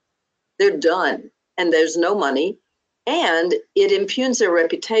out. They're done, and there's no money, and it impugns their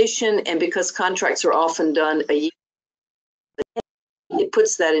reputation, and because contracts are often done a year, it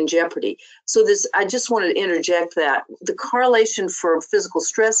puts that in jeopardy. So I just wanted to interject that. The correlation for physical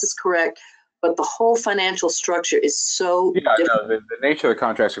stress is correct, but the whole financial structure is so different. No, the nature of the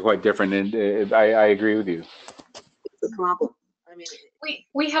contracts are quite different, and I agree with you. It's a problem. I mean,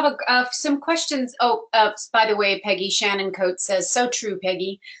 we have some questions. Oh, by the way, Peggy, Shannon Coates says, so true,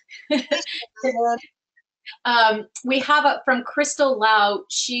 Peggy. We have from Crystal Lau.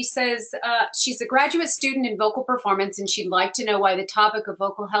 She says she's a graduate student in vocal performance, and she'd like to know why the topic of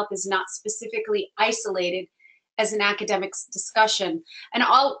vocal health is not specifically isolated as an academic discussion. And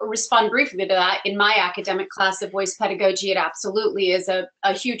I'll respond briefly to that. In my academic class of voice pedagogy, it absolutely is a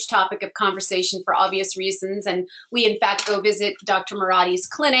huge topic of conversation for obvious reasons. And we, in fact, go visit Dr. Merati's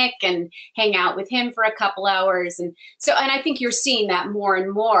clinic and hang out with him for a couple hours. And I think you're seeing that more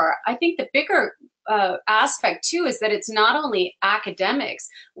and more. I think the bigger aspect too is that it's not only academics.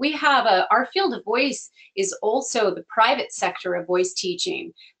 We have our field of voice is also the private sector of voice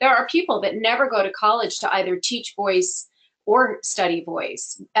teaching. There are people that never go to college to either teach voice or study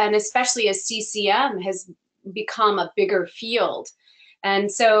voice, and especially as CCM has become a bigger field.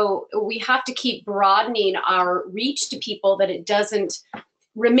 And so we have to keep broadening our reach to people, that it doesn't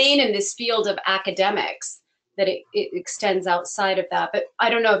remain in this field of academics, that it extends outside of that. But I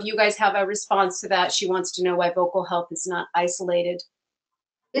don't know if you guys have a response to that. She wants to know why vocal health is not isolated.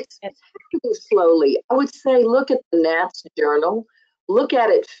 It's happening slowly. I would say look at the NATS journal. Look at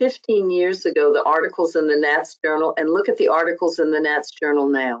it 15 years ago, the articles in the NATS journal, and look at the articles in the NATS journal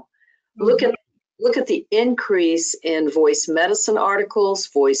now. Mm-hmm. Look at the increase in voice medicine articles,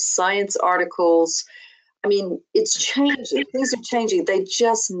 voice science articles. I mean, it's changing. Things are changing. They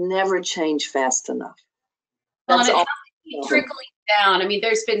just never change fast enough. That's all. Trickling down. I mean,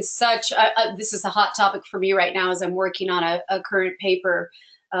 there's been such, this is a hot topic for me right now as I'm working on a current paper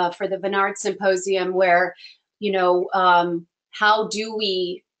for the Vennard Symposium, where, you know, how do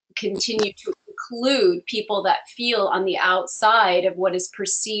we continue to include people that feel on the outside of what is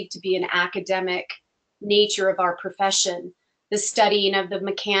perceived to be an academic nature of our profession, the studying of the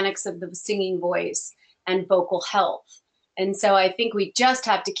mechanics of the singing voice and vocal health. And so I think we just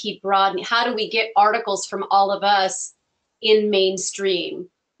have to keep broadening. How do we get articles from all of us in mainstream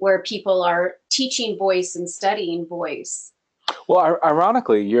where people are teaching voice and studying voice? Well,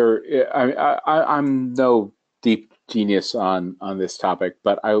 ironically, I'm no deep genius on this topic,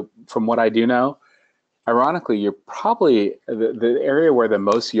 but from what I do know, ironically, you're probably the area where the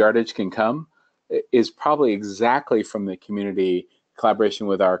most yardage can come is probably exactly from the community collaboration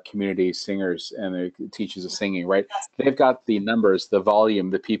with our community singers and the teachers of singing, right? They've got the numbers, the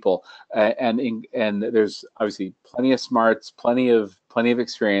volume, the people, and there's obviously plenty of smarts, plenty of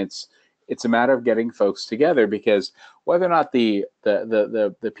experience. It's a matter of getting folks together, because whether or not the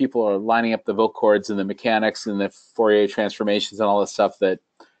people are lining up the vocal cords and the mechanics and the Fourier transformations and all this stuff that,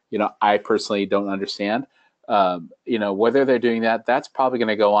 you know, I personally don't understand, you know, whether they're doing that, that's probably going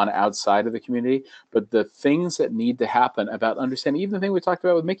to go on outside of the community. But the things that need to happen about understanding, even the thing we talked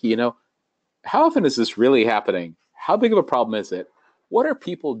about with Mickey, you know, how often is this really happening? How big of a problem is it? What are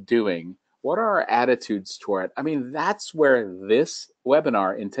people doing? What are our attitudes toward it? I mean, that's where this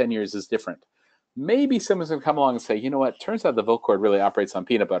webinar in 10 years is different. Maybe someone's going to come along and say, you know what, turns out the vocal cord really operates on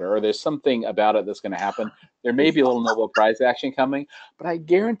peanut butter, or there's something about it that's going to happen. There may be a little Nobel Prize action coming, but I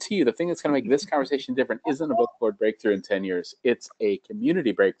guarantee you the thing that's going to make this conversation different isn't a vocal cord breakthrough in 10 years. It's a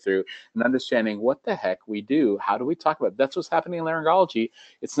community breakthrough and understanding what the heck we do. How do we talk about it? That's what's happening in laryngology.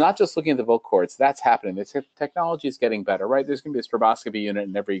 It's not just looking at the vocal cords. That's happening. The technology is getting better, right? There's going to be a stroboscopy unit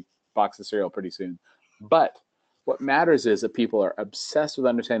in every box of cereal pretty soon. But what matters is that people are obsessed with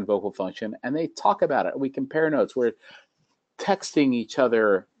understanding vocal function, and they talk about it. We compare notes. We're texting each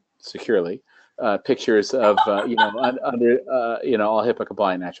other securely pictures of you know, under you know, all HIPAA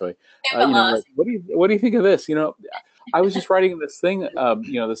compliant naturally. You know, like, what do you think of this? You know, I was just writing this thing.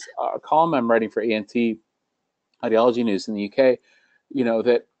 You know, this column I'm writing for ANT Audiology News in the UK. You know,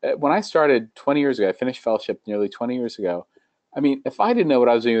 that when I started 20 years ago, I finished fellowship nearly 20 years ago. I mean, if I didn't know what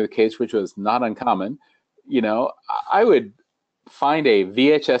I was doing with the case, which was not uncommon, you know, I would find a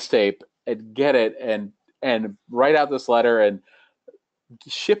VHS tape and get it and write out this letter and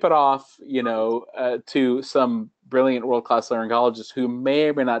ship it off, you know, to some brilliant world-class laryngologist who may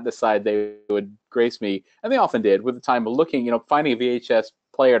or may not decide they would grace me, and they often did, with the time of looking, you know, finding a VHS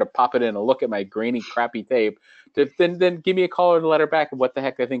player to pop it in and look at my grainy, crappy tape, to then give me a call or a letter back of what the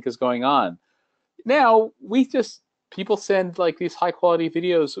heck I think is going on. Now, people send like these high quality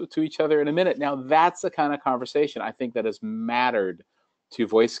videos to each other in a minute. Now that's the kind of conversation I think that has mattered to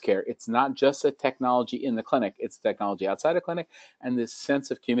voice care. It's not just a technology in the clinic, it's technology outside of clinic and this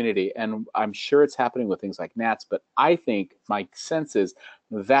sense of community. And I'm sure it's happening with things like NATS, but I think my sense is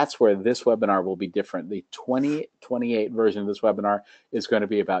that's where this webinar will be different. The 2028 version of this webinar is going to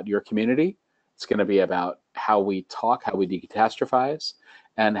be about your community. It's going to be about how we talk, how we decatastrophize,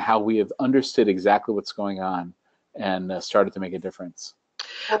 and how we have understood exactly what's going on and started to make a difference.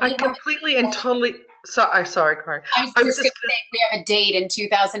 I completely and totally, sorry, Kari. I was just going to say, we have a date in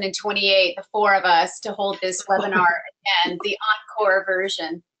 2028, the four of us, to hold this webinar again, the encore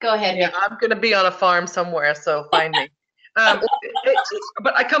version. Go ahead. Yeah, I'm going to be on a farm somewhere, so find me.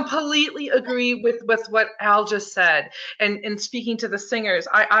 But I completely agree with what Al just said. And speaking to the singers,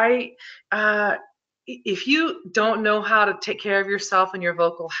 if you don't know how to take care of yourself and your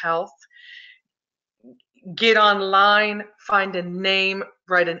vocal health, get online, find a name,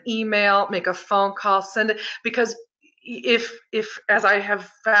 write an email, make a phone call, send it. Because if as I have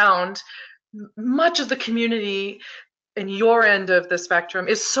found, much of the community in your end of the spectrum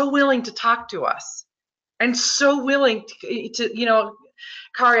is so willing to talk to us and so willing to you know,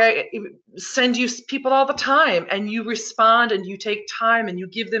 Kari, I send you people all the time, and you respond, and you take time, and you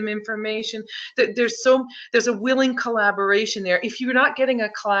give them information. There's a willing collaboration there. If you're not getting a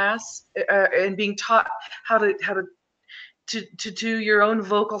class and being taught how to do your own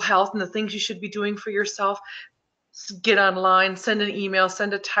vocal health and the things you should be doing for yourself, get online, send an email,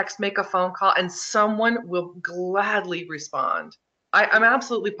 send a text, make a phone call, and someone will gladly respond. I'm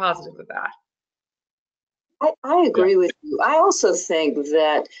absolutely positive of that. I agree with you. I also think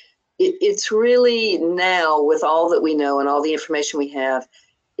that it's really now, with all that we know and all the information we have,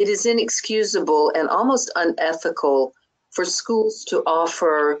 it is inexcusable and almost unethical for schools to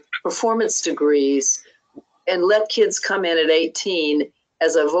offer performance degrees and let kids come in at 18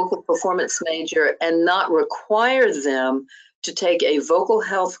 as a vocal performance major and not require them to take a vocal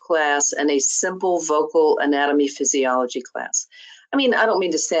health class and a simple vocal anatomy physiology class. I mean, I don't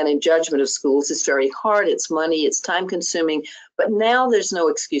mean to stand in judgment of schools. It's very hard, it's money, it's time consuming, But now there's no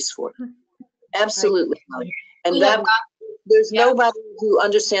excuse for it. Absolutely not. And there's Yeah. nobody who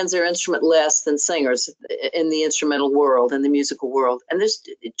understands their instrument less than singers in the instrumental world, in the musical world. And it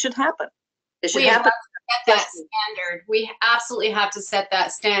should happen. It should happen. Set that standard. We absolutely have to set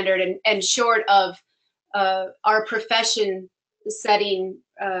that standard, and short of our profession setting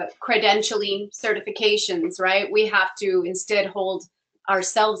credentialing certifications, right? We have to instead hold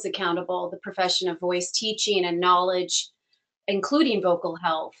ourselves accountable, the profession of voice teaching and knowledge, including vocal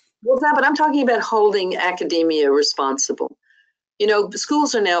health. Well, but I'm talking about holding academia responsible. You know,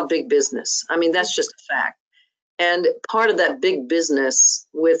 schools are now big business. I mean, that's just a fact. And part of that big business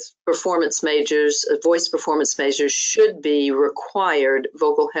with performance majors, voice performance majors, should be required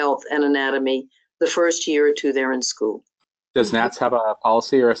vocal health and anatomy the first year or two they're in school. Does NATS have a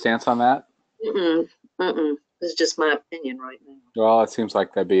policy or a stance on that? This is just my opinion right now. Well, it seems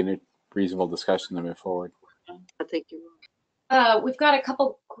like that'd be a reasonable discussion to move forward. I think you're right. We've got a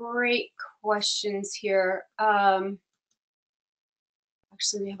couple great questions here.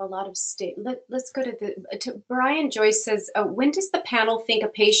 Actually, we have a lot of let's go to Brian Joyce says, when does the panel think a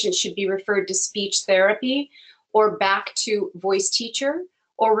patient should be referred to speech therapy or back to voice teacher,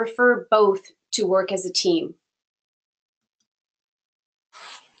 or refer both to work as a team?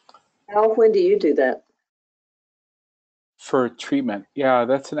 Al, when do you do that? For treatment, yeah,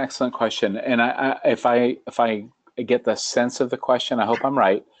 that's an excellent question. And if I get the sense of the question, I hope I'm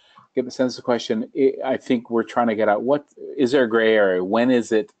right. Get the sense of the question. I think we're trying to get out, what is there a gray area? When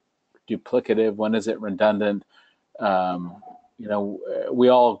is it duplicative? When is it redundant? You know, we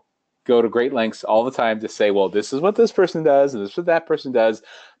all go to great lengths all the time to say, well, this is what this person does and this is what that person does.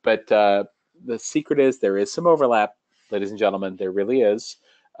 But the secret is there is some overlap, ladies and gentlemen. There really is.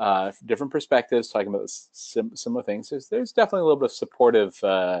 Different perspectives talking about similar things. There's definitely a little bit of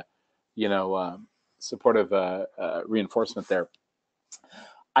supportive, reinforcement there.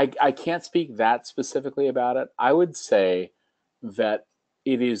 I can't speak that specifically about it. I would say that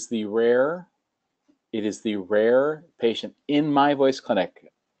it is the rare patient in my voice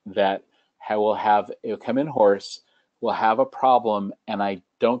clinic that will come in hoarse, will have a problem, and I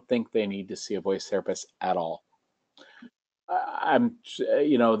don't think they need to see a voice therapist at all. That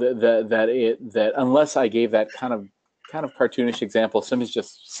unless I gave that kind of cartoonish example, somebody's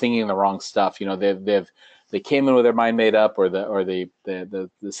just singing the wrong stuff. You know, they came in with their mind made up, or the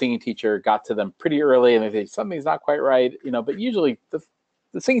singing teacher got to them pretty early, and they say something's not quite right. You know, but usually the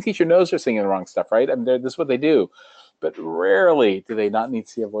singing teacher knows they're singing the wrong stuff, right? I mean, this is what they do, but rarely do they not need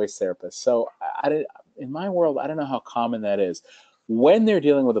to see a voice therapist. So in my world, I don't know how common that is. When they're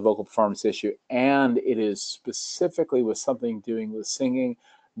dealing with a vocal performance issue and it is specifically with something doing with singing,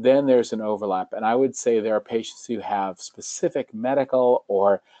 then there's an overlap. And I would say there are patients who have specific medical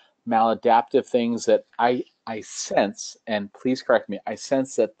or maladaptive things that I sense, and please correct me, I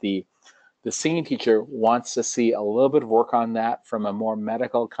sense that the singing teacher wants to see a little bit of work on that from a more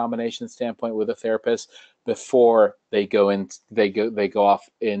medical combination standpoint with a therapist before they go off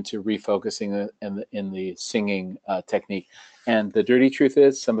into refocusing in the singing technique. And the dirty truth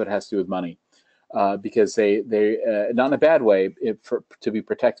is, some of it has to do with money, because they not in a bad way, to be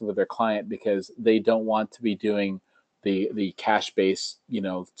protective of their client, because they don't want to be doing the cash-based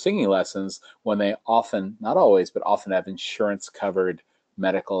singing lessons when they often, not always, but often have insurance covered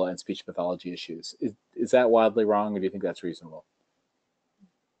medical and speech pathology issues. Is that wildly wrong, or do you think that's reasonable?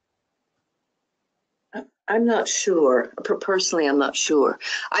 I'm not sure. Personally, I'm not sure.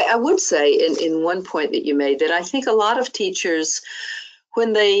 I would say in one point that you made that I think a lot of teachers,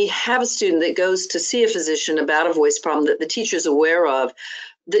 when they have a student that goes to see a physician about a voice problem that the teacher's aware of,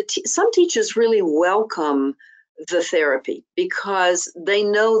 some teachers really welcome the therapy because they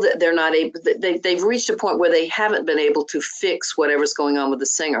know that they're not able, they've reached a point where they haven't been able to fix whatever's going on with the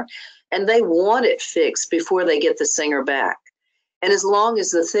singer, and they want it fixed before they get the singer back. And as long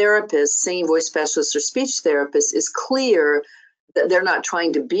as the therapist, singing voice specialist or speech therapist, is clear that they're not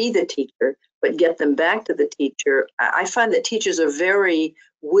trying to be the teacher, but get them back to the teacher, I find that teachers are very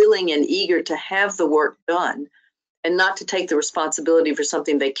willing and eager to have the work done and not to take the responsibility for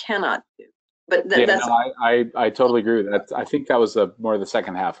something they cannot do. But I totally agree with that. I think that was more the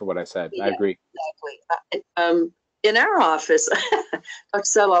second half of what I said. Yeah, I agree. Exactly. In our office, Dr.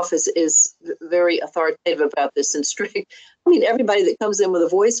 Cell office is very authoritative about this and strict. I mean, everybody that comes in with a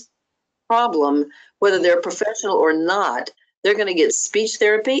voice problem, whether they're professional or not, they're going to get speech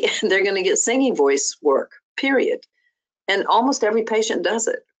therapy and they're going to get singing voice work, period. And almost every patient does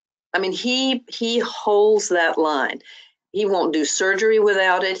it. I mean, he holds that line. He won't do surgery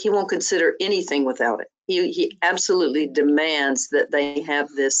without it. He won't consider anything without it. He absolutely demands that they have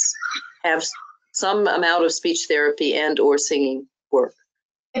some amount of speech therapy and or singing work.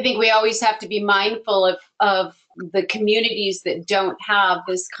 I think we always have to be mindful of the communities that don't have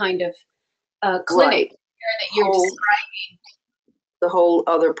this kind of clinic Right. that you're describing. The whole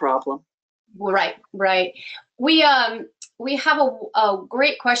other problem. Right. We have a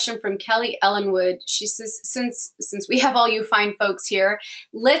great question from Kelly Ellenwood. She says, since we have all you fine folks here,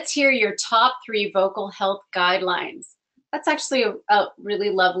 let's hear your top 3 vocal health guidelines. That's actually a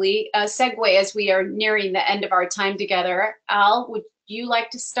really lovely segue as we are nearing the end of our time together. Al, would you like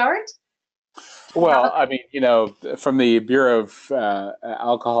to start? Well, I mean, from the Bureau of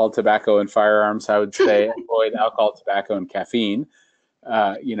Alcohol, Tobacco, and Firearms, I would say avoid alcohol, tobacco, and caffeine.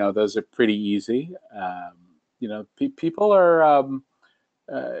 Those are pretty easy. People are, I'll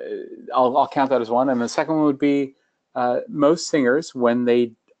count that as one. And the second one would be most singers, when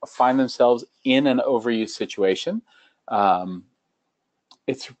they find themselves in an overuse situation,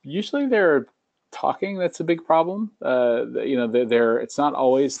 it's usually their talking that's a big problem. It's not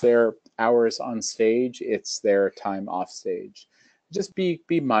always their hours on stage, it's their time off stage. Just be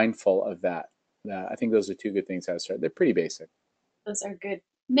mindful of that. I think those are 2 good things I would start. They're pretty basic. Those are good.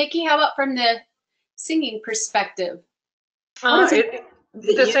 Mickey, how about from the singing perspective?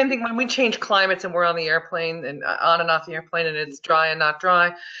 The same thing when we change climates and we're on the airplane and on and off the airplane and it's dry and not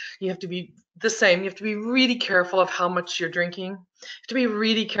dry, you have to be the same. You have to be really careful of how much you're drinking. You have to be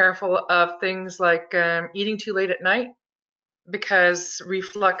really careful of things like eating too late at night, because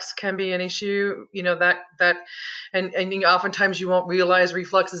reflux can be an issue, and oftentimes you won't realize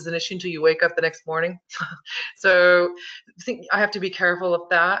reflux is an issue until you wake up the next morning. So I have to be careful of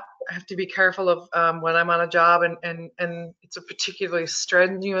that. I have to be careful of when I'm on a job and it's a particularly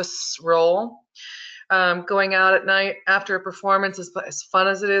strenuous role. Going out at night after a performance, as fun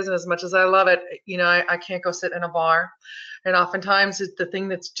as it is and as much as I love it, I can't go sit in a bar. And oftentimes the thing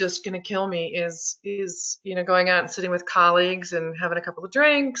that's just going to kill me is going out and sitting with colleagues and having a couple of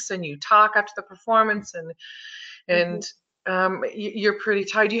drinks, and you talk after the performance, and you're pretty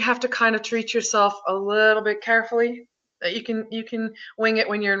tired. You have to kind of treat yourself a little bit carefully. You can wing it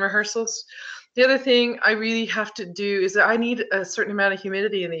when you're in rehearsals. The other thing I really have to do is that I need a certain amount of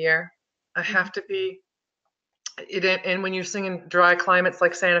humidity in the air. I have to be, and when you're singing dry climates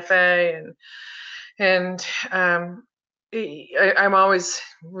like Santa Fe and I'm always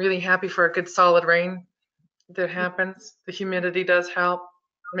really happy for a good solid rain that happens. The humidity does help.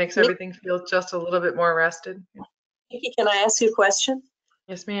 It makes everything feel just a little bit more rested. Nikki, can I ask you a question?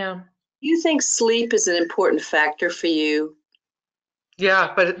 Yes, ma'am. Do you think sleep is an important factor for you?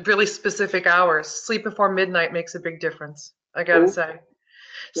 Yeah, but really specific hours. Sleep before midnight makes a big difference, I gotta say.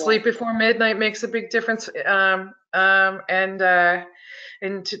 Yeah. Sleep before midnight makes a big difference,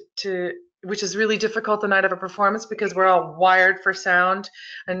 which is really difficult the night of a performance, because we're all wired for sound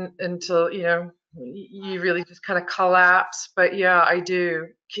until you really just kind of collapse. But yeah, I do.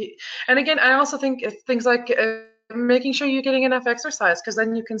 And again, I also think things like making sure you're getting enough exercise, because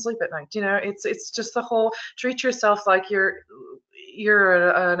then you can sleep at night. It's just the whole treat yourself like you're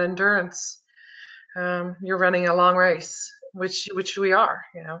an endurance. You're running a long race, which we are.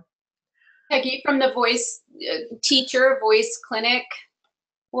 Peggy, from the voice teacher, voice clinic,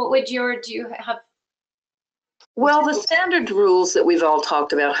 what do you have? Well, the standard rules that we've all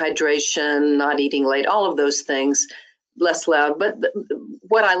talked about, hydration, not eating late, all of those things, less loud. But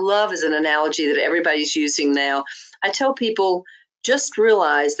what I love is an analogy that everybody's using now. I tell people, just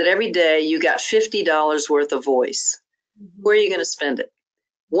realize that every day you got $50 worth of voice. Where are you going to spend it?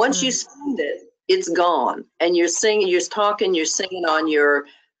 Once you spend it, it's gone. And you're singing, you're talking, you're singing on your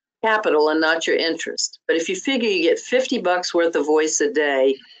capital and not your interest. But if you figure you get $50 worth of voice a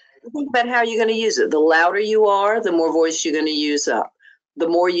day, think about how you're going to use it. The louder you are, the more voice you're going to use up. The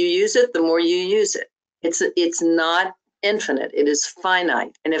more you use it, the more you use it. It's not infinite. It is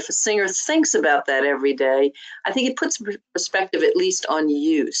finite. And if a singer thinks about that every day, I think it puts perspective at least on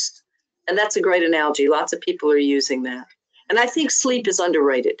use. And that's a great analogy. Lots of people are using that. And I think sleep is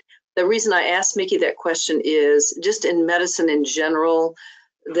underrated. The reason I asked Mickey that question is just in medicine in general,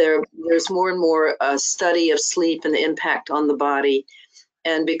 there's more and more study of sleep and the impact on the body.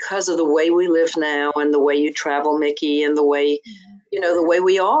 And because of the way we live now and the way you travel, Mickey, and the way, the way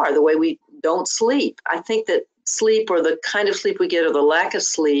we are, the way we don't sleep, I think that sleep, or the kind of sleep we get, or the lack of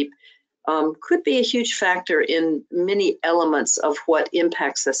sleep, could be a huge factor in many elements of what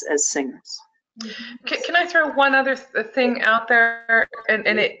impacts us as singers. Can I throw one other thing out there, and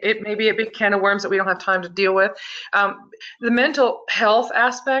it may be a big can of worms that we don't have time to deal with. The mental health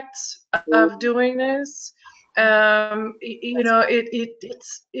aspects of doing this. You know,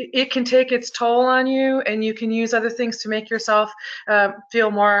 it can take its toll on you, and you can use other things to make yourself feel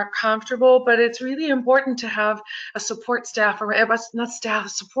more comfortable. But it's really important to have a support staff, or not staff, a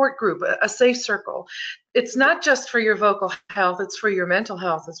support group, a safe circle. It's not just for your vocal health; it's for your mental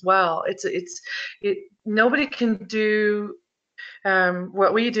health as well. Nobody can do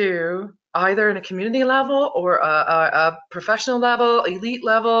what we do, either in a community level or a professional level, elite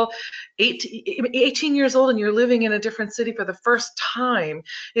level. 18 years old and you're living in a different city for the first time.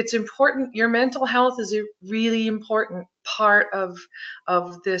 It's important. Your mental health is a really important part of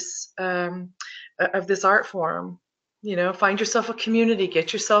this art form. You know, find yourself a community,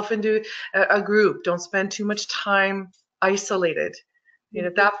 get yourself into a group. Don't spend too much time isolated. You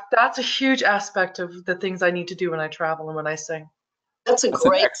know, that's a huge aspect of the things I need to do when I travel and when I sing. That's an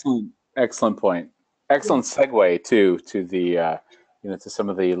excellent point. Excellent segue to the to some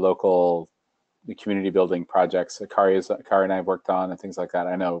of the local community building projects that Kari and I have worked on and things like that.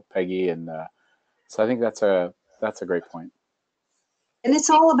 I know Peggy, and so I think that's a great point. And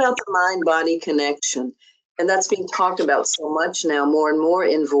it's all about the mind-body connection, and that's being talked about so much now, more and more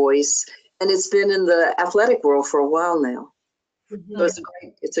in voice, and it's been in the athletic world for a while now. So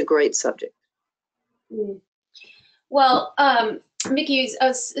it's a great subject. Well, Mickey,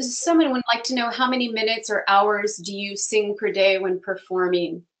 someone would like to know, how many minutes or hours do you sing per day when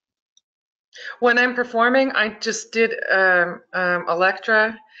performing? When I'm performing, I just did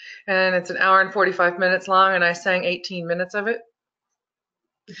Electra, and it's 1 hour and 45 minutes long, and I sang 18 minutes of it.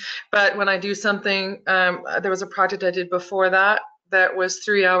 But when I do something, there was a project I did before that was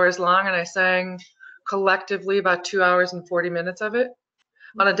 3 hours long, and I sang collectively about 2 hours and 40 minutes of it.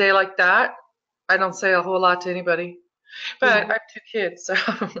 On a day like that, I don't say a whole lot to anybody. But I have 2 kids, so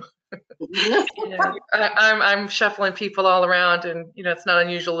I'm shuffling people all around, and it's not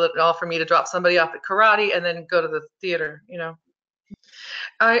unusual at all for me to drop somebody off at karate and then go to the theater.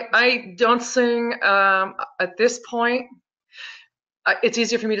 I don't sing at this point. It's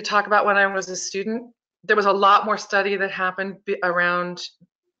easier for me to talk about when I was a student. There was a lot more study that happened around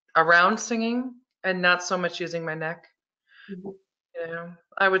singing, and not so much using my neck.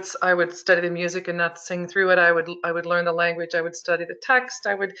 I would study the music and not sing through it. I would learn the language. I would study the text.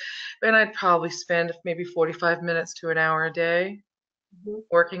 And I'd probably spend maybe 45 minutes to 1 hour a day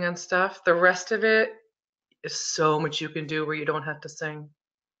working on stuff. The rest of it is so much you can do where you don't have to sing.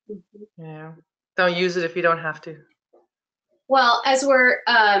 Don't use it if you don't have to. Well, as we're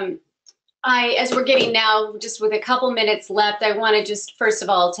getting now, just with a couple minutes left, I want to just first of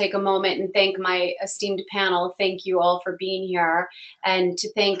all take a moment and thank my esteemed panel. Thank you all for being here, and to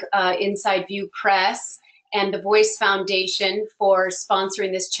thank Inside View Press and the Voice Foundation for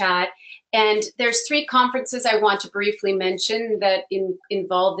sponsoring this chat. And there's 3 conferences I want to briefly mention that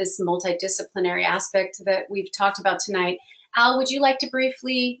involve this multidisciplinary aspect that we've talked about tonight. Al, would you like to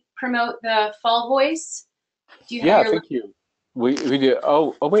briefly promote the Fall Voice? Thank you. We do.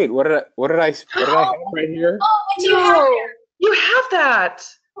 Oh wait, what did I have right here? Oh, what do you have here? You have that.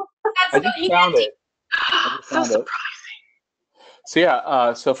 I just found it. So surprising.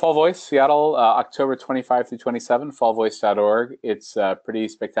 So so Fall Voice, Seattle, October 25 through 27, fallvoice.org. It's pretty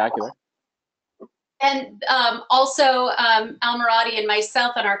spectacular. And also Al Merati and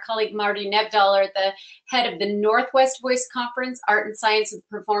myself and our colleague Marty Nebdal are the head of the Northwest Voice Conference, Art and Science of the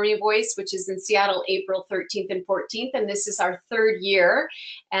Performing Voice, which is in Seattle, April 13th and 14th. And this is our 3rd year.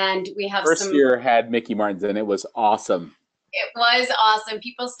 And we have First year had Mickey Martens, and it was awesome. It was awesome.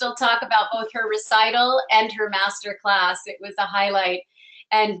 People still talk about both her recital and her master class. It was a highlight.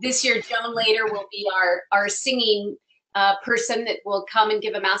 And this year, Joan Lader will be our singing person that will come and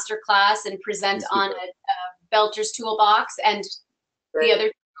give a master class and present on a Belcher's Toolbox. And the other,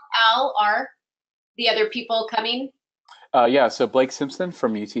 Al, are the other people coming? So Blake Simpson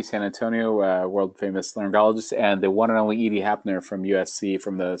from UT San Antonio, world famous laryngologist, and the one and only Edie Hapner from USC,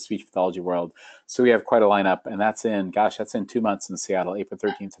 from the speech pathology world. So we have quite a lineup, and that's in 2 months in Seattle, April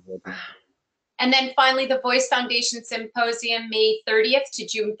 13th to 14th. And then finally, the Voice Foundation Symposium, May 30th to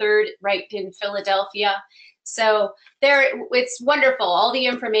June 3rd, right in Philadelphia. So it's wonderful, all the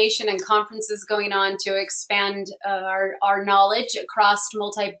information and conferences going on to expand our knowledge across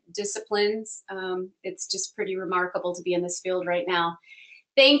multi-disciplines. It's just pretty remarkable to be in this field right now.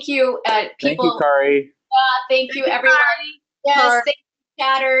 Thank you, people. Thank you, Kari. Thank you, everyone. Yes, thank you,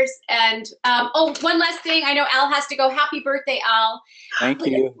 chatters. And one last thing. I know Al has to go. Happy birthday, Al. Thank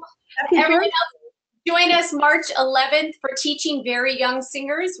you. Everyone else, join us March 11th for Teaching Very Young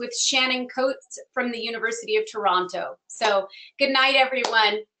Singers with Shannon Coates from the University of Toronto. So good night,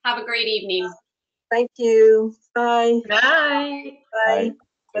 everyone. Have a great evening. Thank you. Bye. Bye. Bye.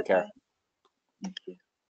 Take care. Thank you.